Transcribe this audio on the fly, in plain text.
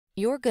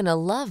You're gonna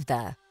love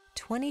the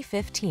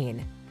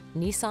 2015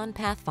 Nissan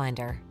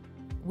Pathfinder.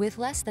 With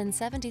less than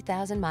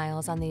 70,000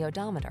 miles on the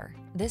odometer,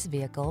 this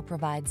vehicle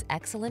provides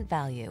excellent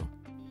value.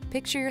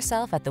 Picture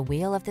yourself at the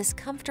wheel of this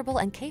comfortable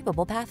and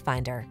capable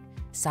Pathfinder.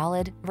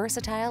 Solid,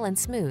 versatile, and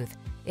smooth,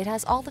 it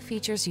has all the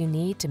features you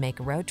need to make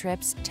road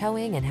trips,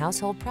 towing, and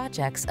household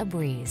projects a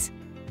breeze.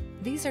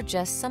 These are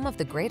just some of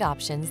the great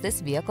options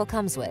this vehicle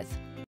comes with: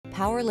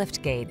 power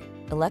liftgate,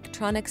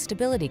 electronic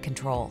stability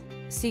control,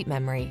 seat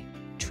memory,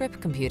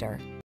 trip computer,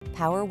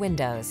 power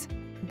windows,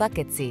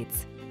 bucket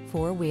seats,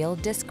 four-wheel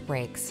disc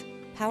brakes,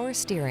 power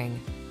steering.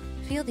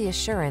 Feel the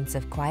assurance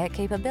of quiet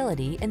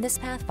capability in this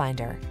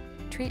Pathfinder.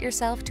 Treat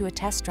yourself to a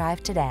test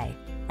drive today.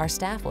 Our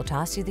staff will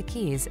toss you the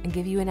keys and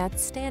give you an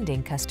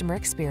outstanding customer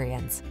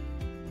experience.